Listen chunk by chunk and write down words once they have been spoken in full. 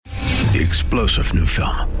the explosive new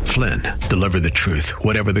film, Flynn, deliver the truth,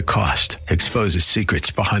 whatever the cost, exposes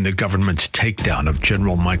secrets behind the government's takedown of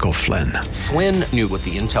General Michael Flynn. Flynn knew what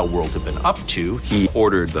the intel world had been up to. He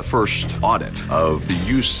ordered the first audit of the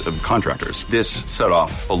use of contractors. This set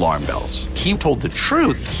off alarm bells. He told the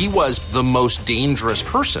truth. He was the most dangerous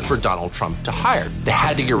person for Donald Trump to hire. They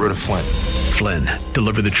had to get rid of Flynn. Flynn,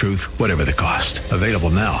 deliver the truth, whatever the cost. Available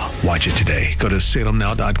now. Watch it today. Go to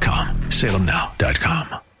salemnow.com.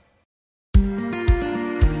 salemnow.com.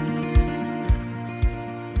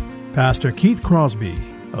 Pastor Keith Crosby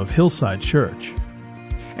of Hillside Church.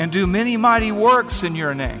 And do many mighty works in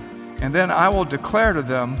your name. And then I will declare to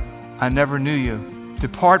them, I never knew you.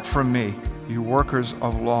 Depart from me, you workers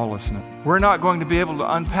of lawlessness. We're not going to be able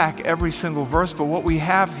to unpack every single verse, but what we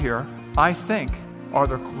have here, I think, are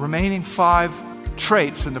the remaining 5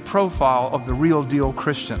 traits in the profile of the real deal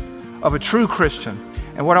Christian, of a true Christian.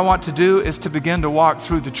 And what I want to do is to begin to walk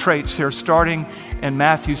through the traits here, starting in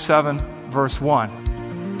Matthew 7, verse 1.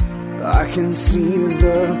 I can see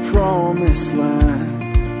the promised land,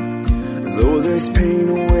 though there's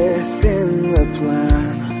pain within the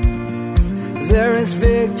plan. There is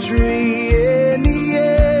victory in the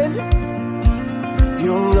end.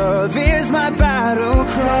 Your love is my battle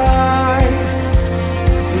cry,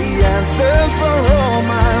 the answer for all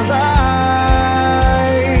my life.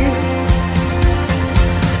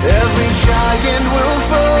 Every giant will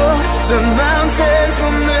fall, the mountains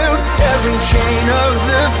will move, every chain of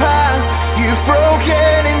the past you've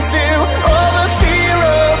broken into. All the fear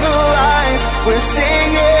of the lies, we're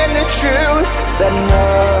singing the truth, that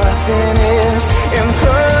nothing is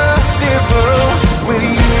impossible with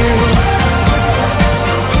you.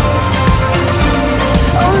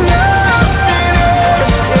 Oh, nothing is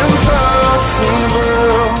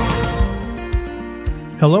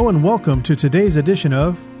impossible. Hello and welcome to today's edition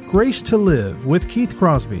of Grace to Live with Keith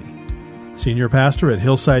Crosby, Senior Pastor at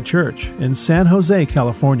Hillside Church in San Jose,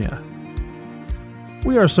 California.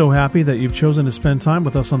 We are so happy that you've chosen to spend time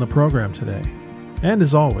with us on the program today. And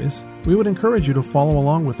as always, we would encourage you to follow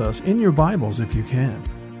along with us in your Bibles if you can.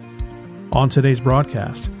 On today's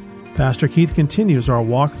broadcast, Pastor Keith continues our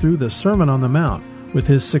walk through the Sermon on the Mount with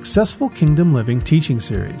his Successful Kingdom Living teaching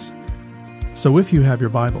series. So if you have your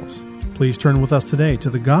Bibles, please turn with us today to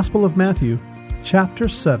the Gospel of Matthew, chapter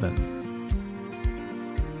 7.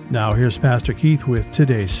 Now here's Pastor Keith with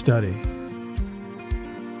today's study.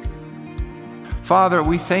 Father,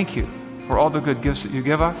 we thank you for all the good gifts that you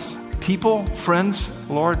give us. People, friends,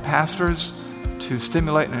 Lord, pastors, to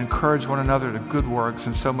stimulate and encourage one another to good works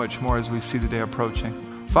and so much more as we see the day approaching.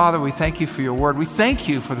 Father, we thank you for your word. We thank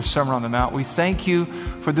you for the Sermon on the Mount. We thank you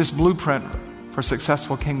for this blueprint for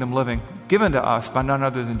successful kingdom living given to us by none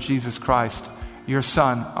other than Jesus Christ, your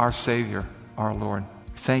Son, our Savior, our Lord.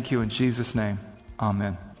 Thank you in Jesus' name.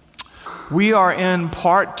 Amen. We are in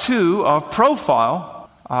part 2 of Profile,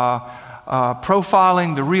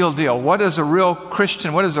 profiling the real deal. What does a real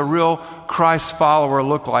Christian, what does a real Christ follower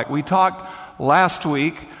look like? We talked last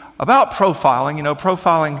week about profiling. You know,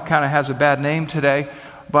 profiling kind of has a bad name today,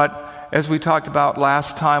 but as we talked about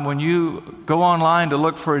last time, when you go online to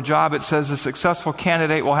look for a job, it says a successful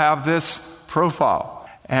candidate will have this profile.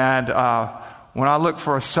 And when I look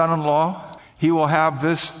for a son-in-law, he will have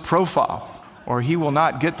this profile, or he will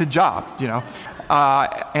not get the job, you know.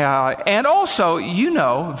 And also, you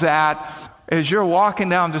know that as you're walking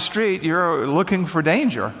down the street, you're looking for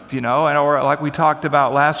danger, you know, and or like we talked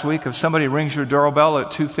about last week, if somebody rings your doorbell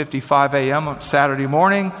at 2:55 a.m. on Saturday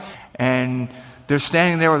morning, and they're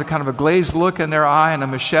standing there with a kind of a glazed look in their eye and a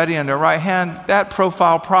machete in their right hand, that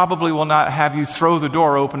profile probably will not have you throw the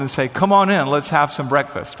door open and say, come on in, let's have some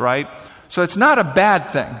breakfast, right? So it's not a bad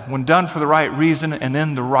thing when done for the right reason and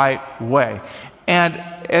in the right way. And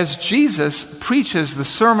as Jesus preaches the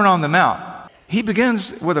Sermon on the Mount, he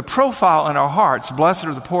begins with a profile in our hearts. Blessed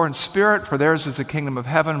are the poor in spirit, for theirs is the kingdom of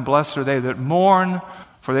heaven. Blessed are they that mourn,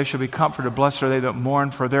 for they shall be comforted. Blessed are they that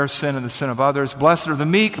mourn for their sin and the sin of others. Blessed are the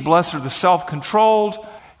meek, blessed are the self-controlled.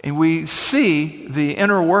 And we see the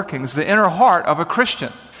inner workings, the inner heart of a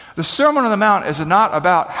Christian. The Sermon on the Mount is not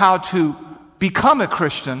about how to become a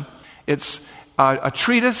Christian. It's a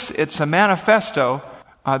treatise, it's a manifesto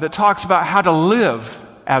that talks about how to live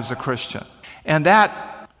as a Christian. And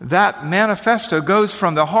that manifesto goes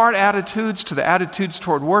from the heart attitudes to the attitudes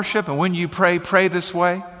toward worship. And when you pray, pray this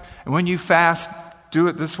way. And when you fast, do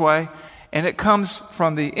it this way. And it comes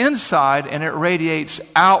from the inside and it radiates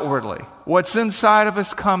outwardly. What's inside of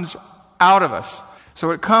us comes out of us.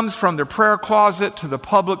 So it comes from the prayer closet to the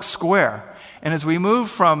public square. And as we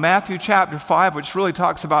move from Matthew chapter 5, which really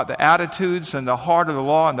talks about the attitudes and the heart of the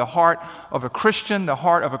law and the heart of a Christian, the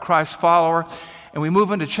heart of a Christ follower, And we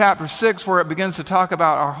move into chapter 6, where it begins to talk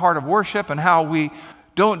about our heart of worship and how we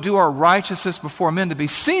don't do our righteousness before men to be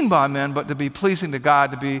seen by men, but to be pleasing to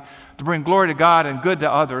God, to bring glory to God and good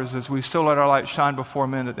to others, as we so let our light shine before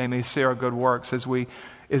men that they may see our good works, as we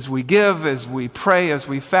give, as we pray, as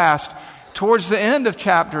we fast. Towards the end of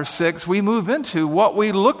chapter 6, we move into what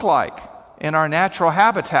we look like in our natural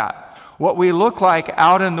habitat, what we look like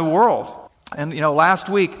out in the world. And last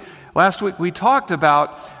week we talked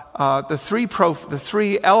about the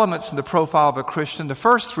three elements in the profile of a Christian. The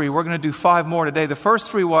first three, we're going to do 5 more today. The first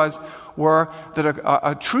three were that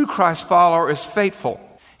a true Christ follower is faithful.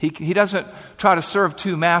 He doesn't try to serve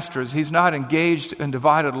 2 masters. He's not engaged in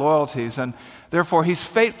divided loyalties, and therefore he's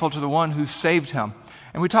faithful to the one who saved him.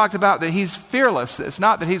 And we talked about that he's fearless. It's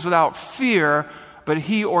not that he's without fear, but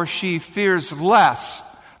he or she fears less.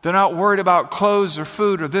 They're not worried about clothes or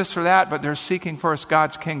food or this or that, but they're seeking first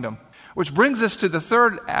God's kingdom. Which brings us to the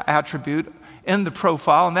third attribute in the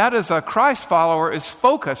profile, and that is a Christ follower is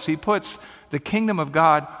focused. He puts the kingdom of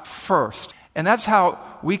God first. And that's how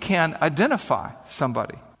we can identify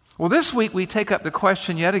somebody. Well, this week we take up the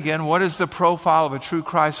question yet again, what is the profile of a true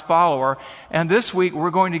Christ follower? And this week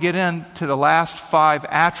we're going to get into the last 5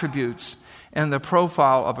 attributes in the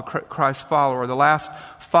profile of a Christ follower, the last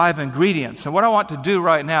 5 ingredients. And what I want to do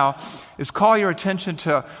right now is call your attention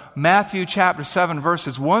to Matthew chapter 7,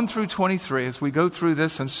 verses 1 through 23. As we go through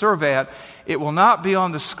this and survey it, it will not be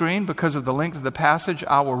on the screen because of the length of the passage.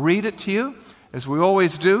 I will read it to you, as we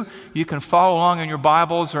always do. You can follow along in your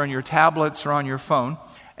Bibles or in your tablets or on your phone.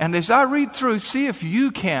 And as I read through, see if you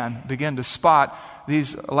can begin to spot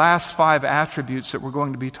these last 5 attributes that we're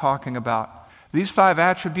going to be talking about. These 5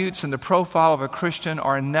 attributes in the profile of a Christian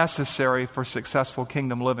are necessary for successful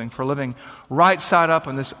kingdom living, for living right side up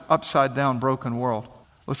in this upside down broken world.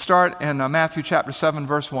 Let's start in Matthew chapter 7,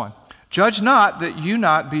 verse 1. Judge not that you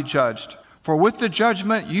not be judged, for with the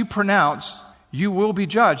judgment you pronounce, you will be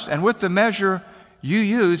judged, and with the measure you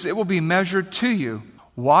use, it will be measured to you.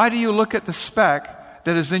 Why do you look at the speck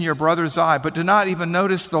that is in your brother's eye, but do not even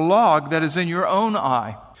notice the log that is in your own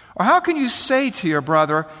eye? Or how can you say to your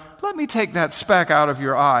brother, let me take that speck out of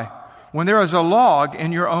your eye, when there is a log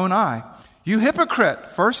in your own eye? You hypocrite,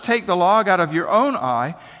 first take the log out of your own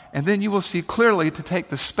eye, and then you will see clearly to take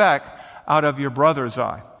the speck out of your brother's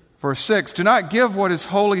eye. Verse 6, do not give what is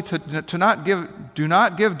holy do not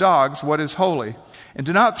give dogs what is holy, and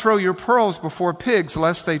do not throw your pearls before pigs,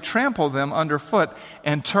 lest they trample them underfoot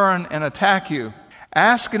and turn and attack you.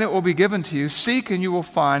 Ask and it will be given to you, seek and you will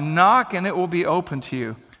find, knock and it will be opened to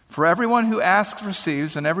you. For everyone who asks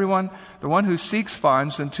receives, and the one who seeks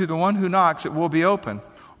finds, and to the one who knocks it will be open.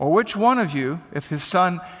 Or which one of you, if his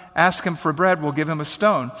son asks him for bread, will give him a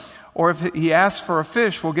stone? Or if he asks for a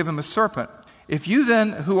fish, will give him a serpent? If you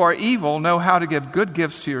then, who are evil, know how to give good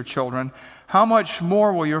gifts to your children, how much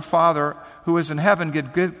more will your Father who is in heaven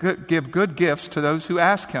give good gifts to those who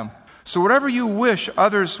ask him? So whatever you wish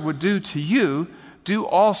others would do to you, do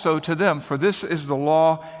also to them, for this is the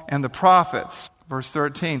law and the prophets. Verse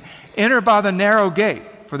 13, enter by the narrow gate,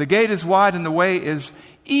 for the gate is wide and the way is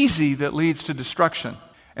easy that leads to destruction.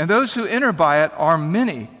 And those who enter by it are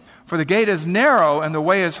many, for the gate is narrow and the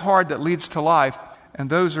way is hard that leads to life, and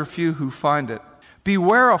those are few who find it.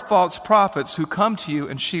 Beware of false prophets who come to you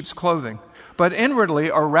in sheep's clothing, but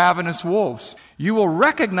inwardly are ravenous wolves. You will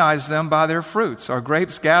recognize them by their fruits. Are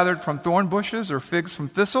grapes gathered from thorn bushes or figs from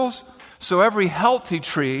thistles? So every healthy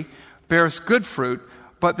tree bears good fruit,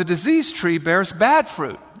 but the diseased tree bears bad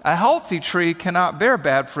fruit. A healthy tree cannot bear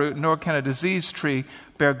bad fruit, nor can a diseased tree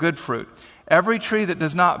bear good fruit. Every tree that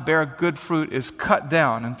does not bear good fruit is cut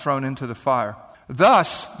down and thrown into the fire.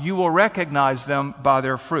 Thus you will recognize them by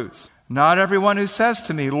their fruits. Not everyone who says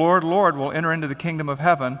to me, Lord, Lord, will enter into the kingdom of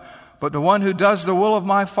heaven, but the one who does the will of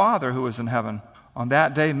my Father who is in heaven. On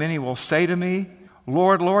that day many will say to me,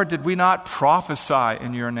 Lord, Lord, did we not prophesy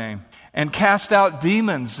in your name, and cast out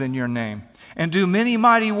demons in your name, and do many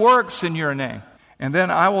mighty works in your name? And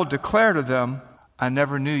then I will declare to them, I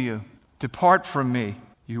never knew you. Depart from me,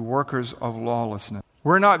 you workers of lawlessness.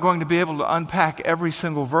 We're not going to be able to unpack every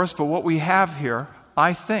single verse, but what we have here,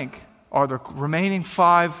 I think, are the remaining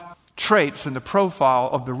 5 traits in the profile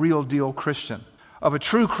of the real deal Christian, of a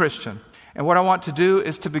true Christian. And what I want to do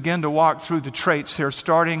is to begin to walk through the traits here,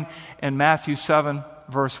 starting in Matthew 7,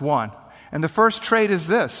 verse 1. And the first trait is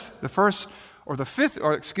this. The fourth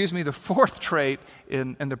trait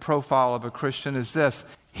in the profile of a Christian is this.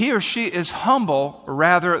 He or she is humble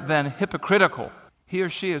rather than hypocritical. He or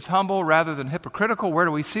she is humble rather than hypocritical. Where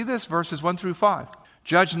do we see this? Verses 1 through 5.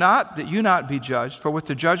 Judge not that you not be judged, for with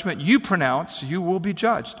the judgment you pronounce, you will be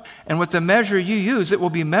judged. And with the measure you use, it will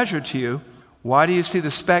be measured to you. Why do you see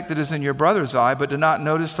the speck that is in your brother's eye, but do not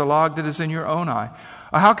notice the log that is in your own eye?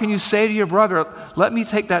 Or how can you say to your brother, let me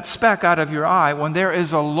take that speck out of your eye, when there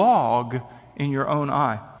is a log in your own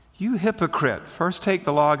eye? You hypocrite, first take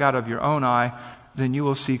the log out of your own eye, then you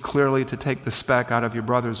will see clearly to take the speck out of your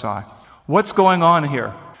brother's eye. What's going on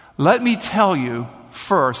here? Let me tell you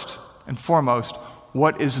first and foremost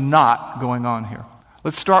what is not going on here.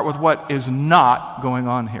 Let's start with what is not going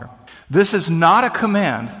on here. This is not a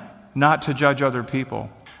command not to judge other people.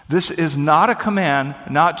 This is not a command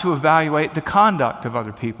not to evaluate the conduct of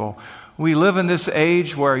other people. We live in this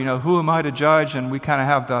age where, who am I to judge? And we kind of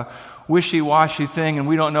have the wishy-washy thing, and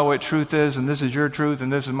we don't know what truth is, and this is your truth,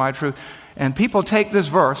 and this is my truth. And people take this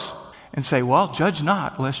verse and say, well, judge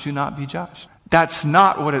not, lest you not be judged. That's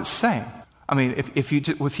not what it's saying. I mean, if you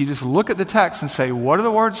just look at the text and say, what do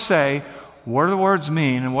the words say? What do the words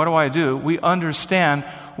mean? And what do I do? We understand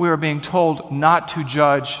we are being told not to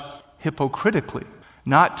judge hypocritically,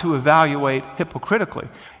 not to evaluate hypocritically.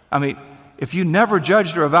 I mean, if you never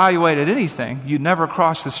judged or evaluated anything, you'd never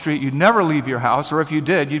cross the street, you'd never leave your house, or if you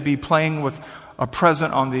did, you'd be playing with a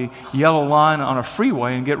present on the yellow line on a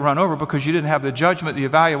freeway and get run over because you didn't have the judgment, the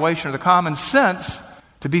evaluation, or the common sense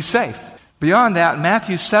to be safe. Beyond that,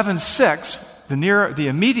 Matthew 7:6, the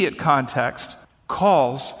immediate context,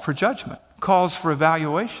 calls for judgment, calls for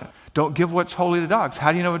evaluation. Don't give what's holy to dogs.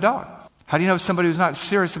 How do you know a dog? How do you know somebody who's not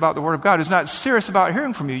serious about the Word of God, who's not serious about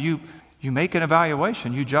hearing from you? You make an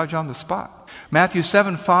evaluation. You judge on the spot. Matthew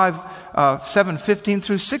 7:15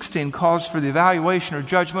 through 16 calls for the evaluation or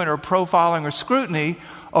judgment or profiling or scrutiny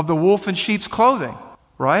of the wolf in sheep's clothing,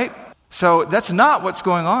 right? So that's not what's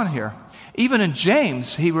going on here. Even in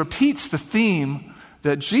James, he repeats the theme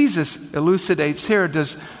that Jesus elucidates here.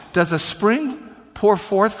 Does a spring pour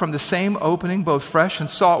forth from the same opening both fresh and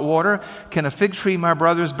salt water? Can a fig tree, my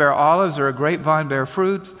brothers, bear olives, or a grapevine bear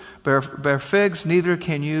fruit, bear figs? Neither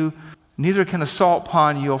can a salt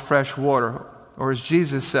pond yield fresh water. Or as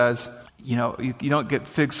Jesus says, you don't get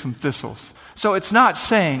figs from thistles. So it's not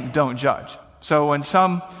saying don't judge. So when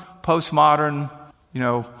some postmodern,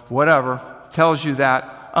 whatever, tells you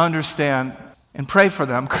that, understand and pray for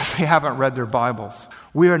them because they haven't read their Bibles.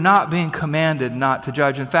 We are not being commanded not to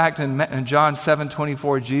judge. In fact, in John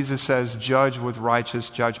 7:24, Jesus says, judge with righteous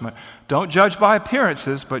judgment. Don't judge by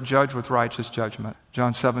appearances, but judge with righteous judgment.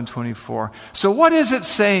 John 7:24. So what is it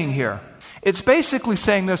saying here? It's basically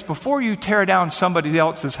saying this: before you tear down somebody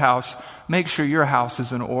else's house, make sure your house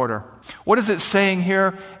is in order. What is it saying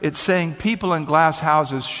here? It's saying people in glass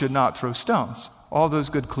houses should not throw stones. All those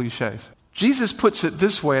good cliches. Jesus puts it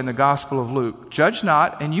this way in the Gospel of Luke: judge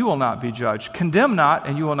not, and you will not be judged. Condemn not,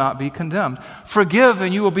 and you will not be condemned. Forgive,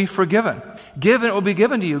 and you will be forgiven. Give, and it will be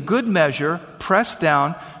given to you. Good measure, pressed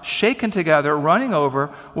down, shaken together, running over,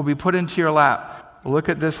 will be put into your lap. Look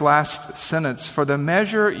at this last sentence. For the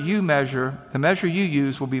measure you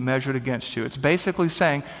use will be measured against you. It's basically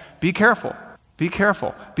saying, be careful. Be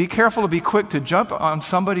careful. Be careful to be quick to jump on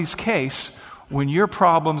somebody's case when your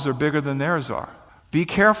problems are bigger than theirs are. Be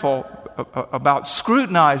careful about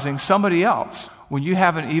scrutinizing somebody else when you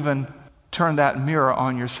haven't even turned that mirror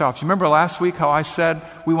on yourself. You remember last week how I said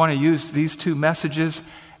we want to use these two messages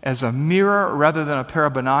as a mirror rather than a pair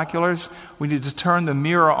of binoculars? We need to turn the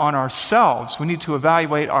mirror on ourselves. We need to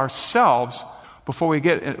evaluate ourselves before we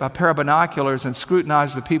get a pair of binoculars and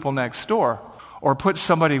scrutinize the people next door or put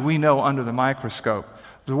somebody we know under the microscope.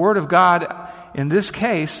 The Word of God in this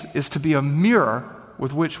case is to be a mirror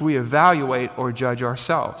with which we evaluate or judge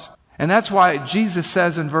ourselves. And that's why Jesus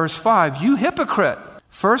says in verse 5, you hypocrite,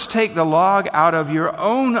 first take the log out of your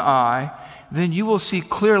own eye, then you will see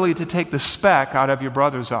clearly to take the speck out of your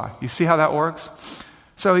brother's eye. You see how that works?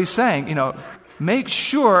 So he's saying, make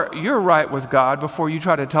sure you're right with God before you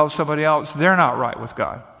try to tell somebody else they're not right with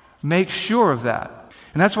God. Make sure of that.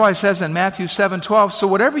 And that's why it says in Matthew 7:12, so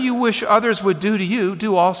whatever you wish others would do to you,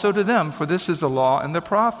 do also to them, for this is the law and the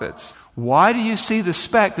prophets. Why do you see the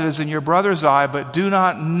speck that is in your brother's eye, but do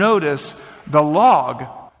not notice the log?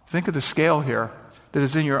 Think of the scale here that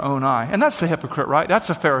is in your own eye. And that's the hypocrite, right? That's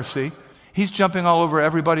a Pharisee. He's jumping all over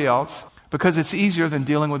everybody else because it's easier than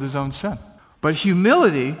dealing with his own sin. But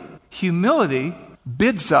humility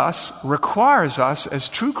bids us, requires us as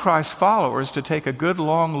true Christ followers to take a good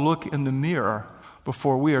long look in the mirror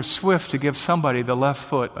before we are swift to give somebody the left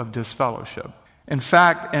foot of disfellowship. In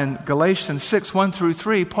fact, in Galatians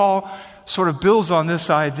 6:1-3, Paul sort of builds on this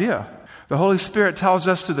idea. The Holy Spirit tells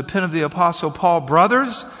us through the pen of the Apostle Paul,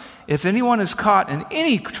 brothers, if anyone is caught in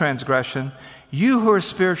any transgression, you who are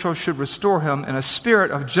spiritual should restore him in a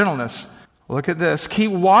spirit of gentleness, Look at this.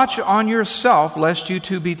 Keep watch on yourself, lest you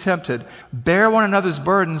too be tempted. Bear one another's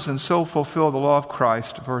burdens, and so fulfill the law of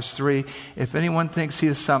Christ. Verse 3, if anyone thinks he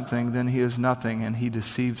is something, then he is nothing, and he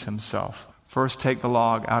deceives himself. First, take the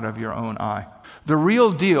log out of your own eye. The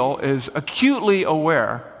real deal is acutely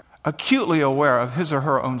aware of his or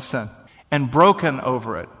her own sin, and broken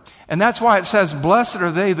over it. And that's why it says, blessed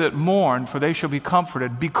are they that mourn, for they shall be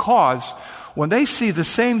comforted. Because when they see the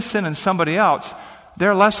same sin in somebody else,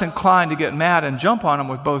 they're less inclined to get mad and jump on them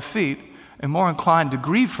with both feet, and more inclined to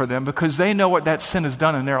grieve for them because they know what that sin has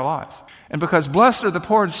done in their lives. And because blessed are the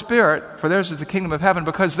poor in spirit, for theirs is the kingdom of heaven,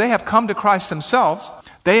 because they have come to Christ themselves,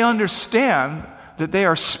 they understand that they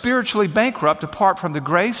are spiritually bankrupt apart from the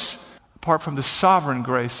grace, apart from the sovereign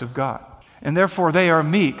grace of God. And therefore they are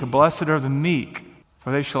meek. Blessed are the meek,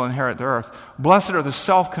 for they shall inherit the earth. Blessed are the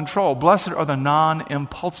self-controlled. Blessed are the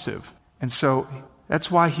non-impulsive. And so that's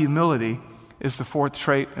why humility is the fourth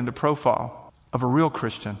trait in the profile of a real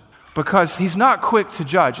Christian. Because he's not quick to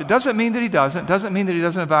judge. It doesn't mean that he doesn't. It doesn't mean that he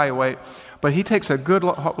doesn't evaluate. But he takes a good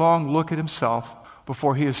long look at himself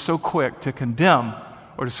before he is so quick to condemn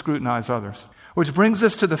or to scrutinize others. Which brings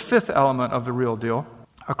us to the fifth element of the real deal.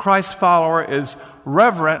 A Christ follower is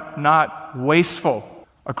reverent, not wasteful.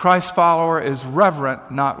 A Christ follower is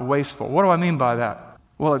reverent, not wasteful. What do I mean by that?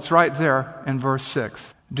 Well, it's right there in verse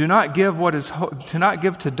 6. Do not give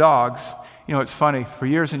to dogs. You know, it's funny. For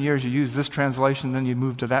years and years you use this translation, then you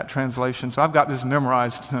move to that translation. So I've got this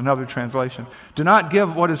memorized in another translation. Do not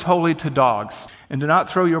give what is holy to dogs, and do not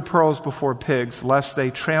throw your pearls before pigs, lest they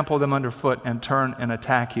trample them underfoot and turn and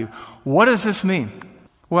attack you. What does this mean?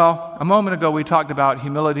 Well, a moment ago we talked about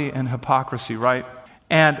humility and hypocrisy, right?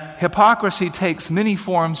 And hypocrisy takes many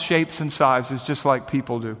forms, shapes, and sizes, just like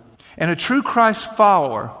people do. And a true Christ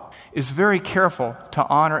follower is very careful to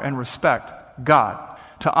honor and respect God,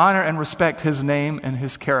 to honor and respect His name and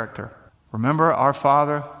His character. Remember, our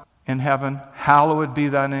Father in heaven, hallowed be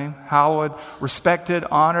thy name. Hallowed, respected,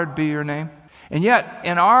 honored be your name. And yet,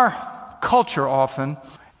 in our culture often,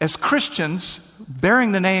 as Christians,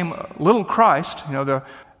 bearing the name Little Christ, you know,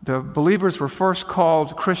 the believers were first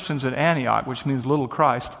called Christians at Antioch, which means Little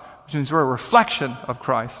Christ, which means we're a reflection of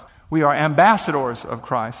Christ. We are ambassadors of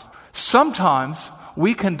Christ. Sometimes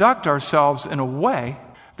we conduct ourselves in a way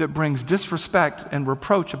that brings disrespect and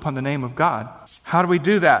reproach upon the name of God. How do we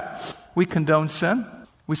do that? We condone sin.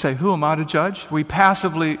 We say, who am I to judge? We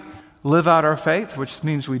passively live out our faith, which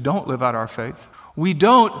means we don't live out our faith. We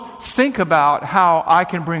don't think about how I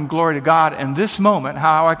can bring glory to God in this moment,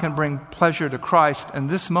 how I can bring pleasure to Christ in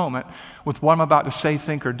this moment with what I'm about to say,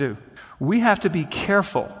 think, or do. We have to be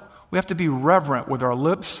careful. We have to be reverent with our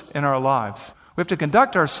lips and our lives. We have to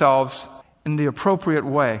conduct ourselves in the appropriate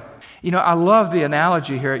way. You know, I love the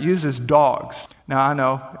analogy here. It uses dogs. Now, I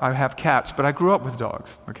know I have cats, but I grew up with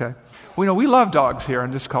dogs, okay? We love dogs here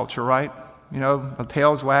in this culture, right? You know, the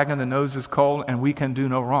tail's wagging, the nose is cold, and we can do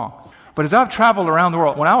no wrong. But as I've traveled around the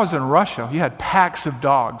world, when I was in Russia, you had packs of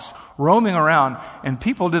dogs roaming around, and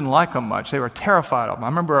people didn't like them much. They were terrified of them. I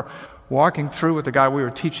remember walking through with the guy we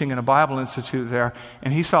were teaching in a Bible institute there,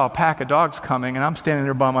 and he saw a pack of dogs coming, and I'm standing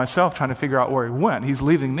there by myself trying to figure out where he went. He's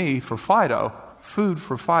leaving me for Fido, food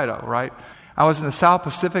for Fido, right? I was in the South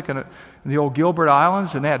Pacific in the old Gilbert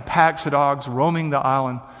Islands, and they had packs of dogs roaming the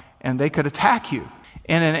island, and they could attack you.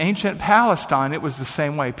 And in ancient Palestine, it was the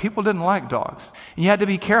same way. People didn't like dogs. And you had to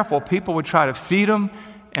be careful. People would try to feed them,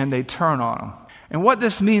 and they'd turn on them. And what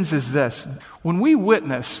this means is this. When we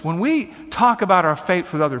witness, when we talk about our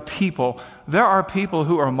faith with other people, there are people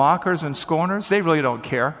who are mockers and scorners. They really don't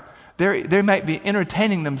care. They might be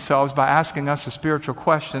entertaining themselves by asking us a spiritual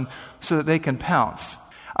question so that they can pounce.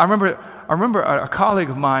 I remember a colleague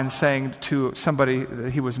of mine saying to somebody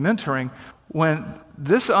that he was mentoring, when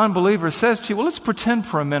this unbeliever says to you, well, let's pretend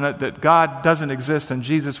for a minute that God doesn't exist and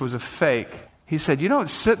Jesus was a fake. He said, you don't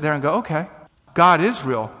sit there and go, okay, God is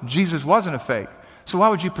real. Jesus wasn't a fake. So why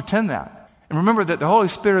would you pretend that? And remember that the Holy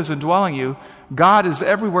Spirit is indwelling you. God is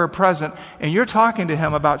everywhere present, and you're talking to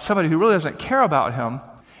Him about somebody who really doesn't care about Him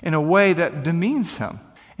in a way that demeans Him.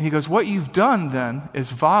 And he goes, what you've done then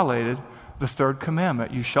is violated the third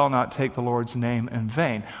commandment. You shall not take the Lord's name in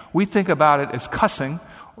vain. We think about it as cussing,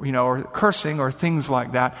 or cursing or things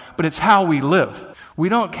like that, but it's how we live. We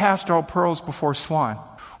don't cast our pearls before swine.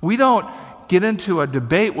 We don't get into a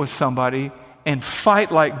debate with somebody and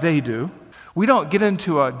fight like they do. We don't get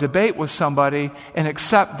into a debate with somebody and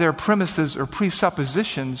accept their premises or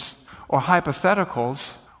presuppositions or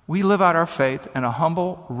hypotheticals. We live out our faith in a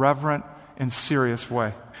humble, reverent, and serious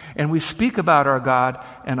way. And we speak about our God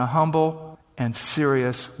in a humble and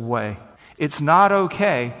serious way. It's not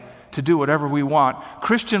okay to do whatever we want.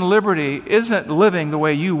 Christian liberty isn't living the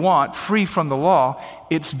way you want, free from the law.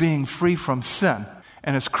 It's being free from sin.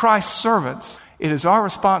 And as Christ's servants, it is our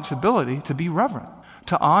responsibility to be reverent,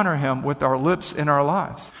 to honor him with our lips in our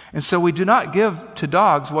lives. And so we do not give to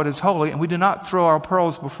dogs what is holy, and we do not throw our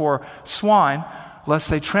pearls before swine, lest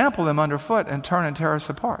they trample them underfoot and turn and tear us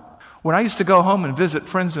apart. When I used to go home and visit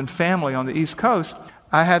friends and family on the East Coast,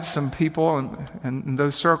 I had some people in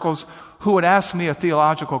those circles who would ask me a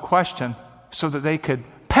theological question so that they could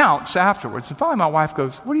pounce afterwards. And finally my wife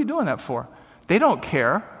goes, "What are you doing that for?" They don't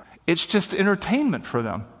care. It's just entertainment for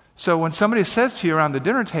them. So when somebody says to you around the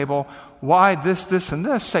dinner table, "Why this, and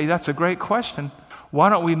this?" say, "That's a great question. Why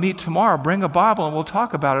don't we meet tomorrow, bring a Bible, and we'll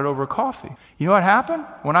talk about it over coffee?" You know what happened?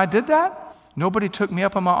 When I did that, nobody took me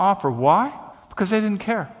up on my offer. Why? Because they didn't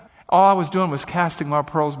care. All I was doing was casting my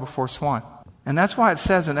pearls before swine. And that's why it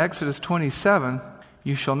says in Exodus 27,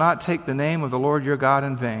 "You shall not take the name of the Lord your God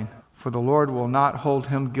in vain, for the Lord will not hold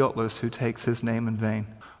him guiltless who takes his name in vain."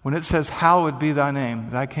 When it says, "Hallowed be thy name,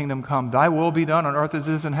 thy kingdom come, thy will be done on earth as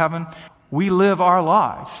it is in heaven," we live our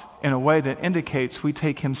lives in a way that indicates we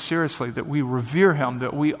take him seriously, that we revere him,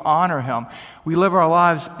 that we honor him. We live our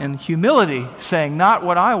lives in humility, saying, "Not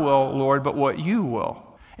what I will, Lord, but what you will."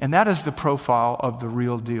 And that is the profile of the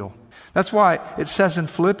real deal. That's why it says in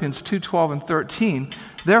Philippians 2:12 and 13,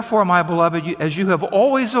 "Therefore, my beloved, as you have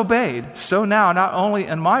always obeyed, so now, not only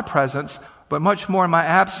in my presence, but much more in my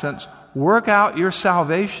absence, work out your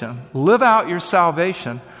salvation, live out your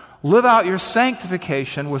salvation, live out your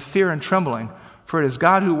sanctification with fear and trembling, for it is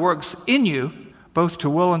God who works in you, both to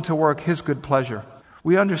will and to work his good pleasure."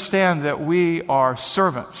 We understand that we are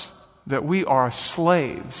servants, that we are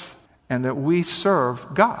slaves, and that we serve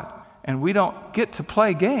God. And we don't get to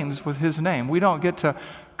play games with his name. We don't get to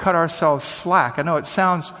cut ourselves slack. I know it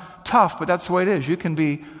sounds tough, but that's the way it is. You can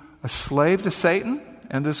be a slave to Satan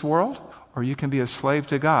in this world, or you can be a slave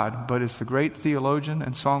to God. But as the great theologian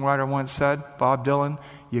and songwriter once said, Bob Dylan,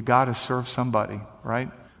 you got to serve somebody, right?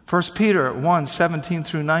 1 Peter 1:17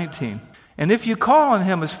 through 19. "And if you call on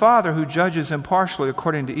him as Father who judges impartially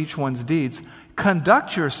according to each one's deeds,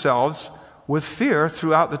 conduct yourselves with fear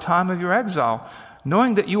throughout the time of your exile,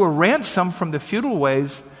 knowing that you were ransomed from the futile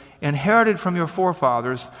ways inherited from your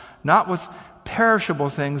forefathers, not with perishable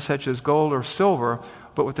things such as gold or silver,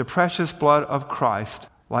 but with the precious blood of Christ,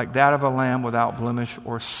 like that of a lamb without blemish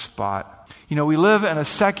or spot." You know, we live in a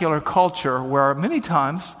secular culture where many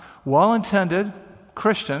times well-intended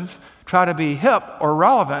Christians try to be hip or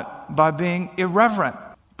relevant by being irreverent.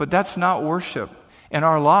 But that's not worship. And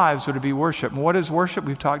our lives are to be worship. And what is worship?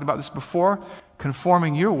 We've talked about this before.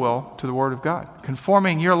 Conforming your will to the Word of God.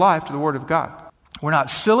 Conforming your life to the Word of God. We're not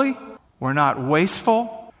silly. We're not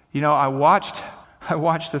wasteful. You know, I watched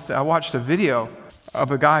a video of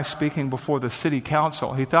a guy speaking before the city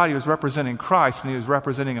council. He thought he was representing Christ, and he was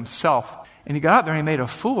representing himself. And he got out there and he made a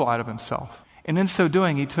fool out of himself. And in so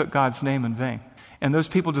doing, he took God's name in vain. And those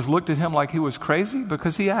people just looked at him like he was crazy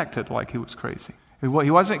because he acted like he was crazy. He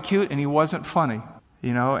wasn't cute and he wasn't funny,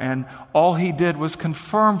 you know, and all he did was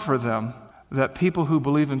confirm for them that people who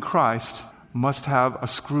believe in Christ must have a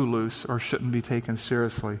screw loose or shouldn't be taken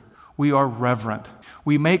seriously. We are reverent.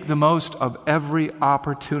 We make the most of every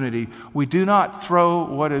opportunity. We do not throw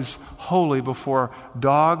what is holy before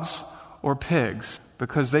dogs or pigs,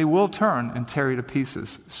 because they will turn and tear you to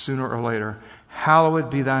pieces sooner or later. Hallowed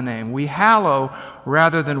be thy name. We hallow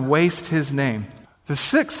rather than waste his name. The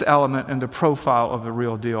sixth element in the profile of the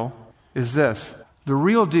real deal is this. The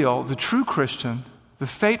real deal, the true Christian, the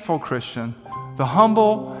faithful Christian, the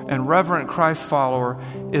humble and reverent Christ follower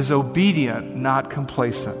is obedient, not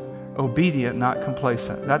complacent. Obedient, not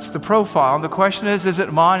complacent. That's the profile. And the question is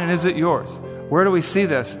it mine and is it yours? Where do we see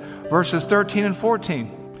this? Verses 13 and 14.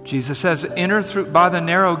 Jesus says, "Enter through by the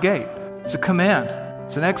narrow gate." It's a command.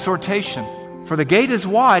 It's an exhortation. "For the gate is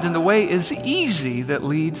wide and the way is easy that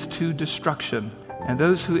leads to destruction, and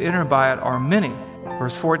those who enter by it are many."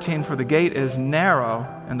 Verse 14, "For the gate is narrow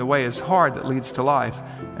and the way is hard that leads to life,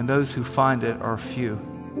 and those who find it are few."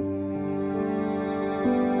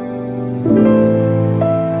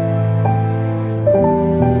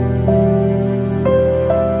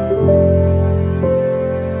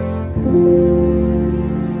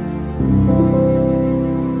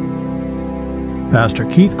 Pastor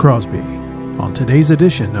Keith Crosby on today's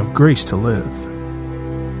edition of Grace to Live.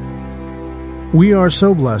 We are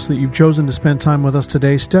so blessed that you've chosen to spend time with us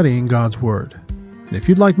today studying God's Word. And if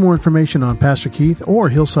you'd like more information on Pastor Keith or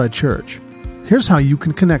Hillside Church, here's how you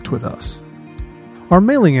can connect with us. Our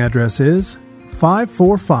mailing address is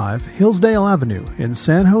 545 Hillsdale Avenue in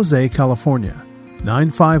San Jose, California,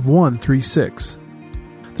 95136.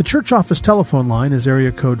 The church office telephone line is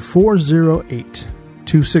area code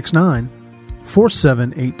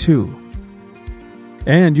 408-269-4782.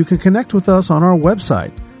 And you can connect with us on our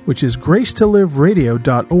website, which is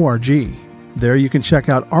gracetoliveradio.org. There you can check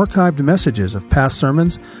out archived messages of past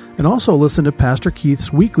sermons and also listen to Pastor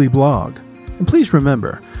Keith's weekly blog. And please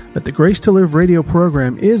remember that the Grace to Live radio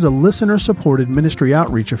program is a listener-supported ministry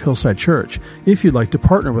outreach of Hillside Church if you'd like to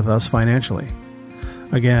partner with us financially.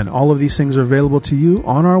 Again, all of these things are available to you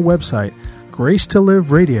on our website,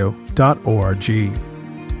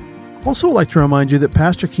 gracetoliveradio.org. Also, I'd like to remind you that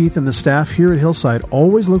Pastor Keith and the staff here at Hillside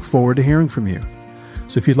always look forward to hearing from you.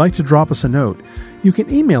 So if you'd like to drop us a note, you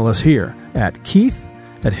can email us here at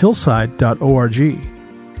keith@hillside.org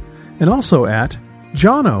and also at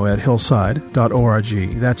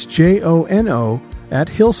jono@hillside.org. That's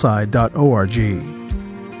JONO@hillside.org.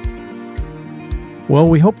 Well,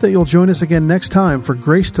 we hope that you'll join us again next time for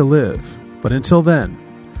Grace to Live. But until then,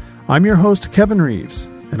 I'm your host, Kevin Reeves,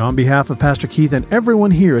 and on behalf of Pastor Keith and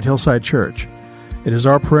everyone here at Hillside Church, it is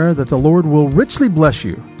our prayer that the Lord will richly bless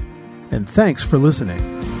you. And thanks for listening.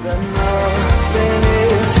 Nothing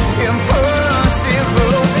is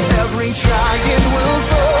impossible. Every giant will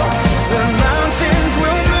fall. The mountains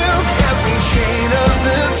will move. Every chain of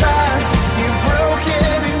the past you've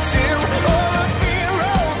broken into. All the fear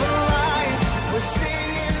of the lies. We're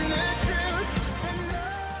seeing the truth.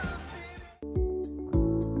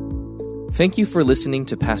 Thank you for listening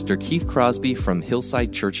to Pastor Keith Crosby from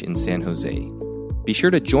Hillside Church in San Jose. Be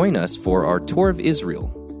sure to join us for our Tour of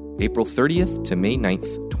Israel, April 30th to May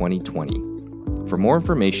 9th, 2020. For more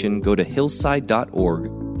information, go to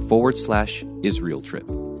hillside.org/Israel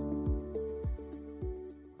trip.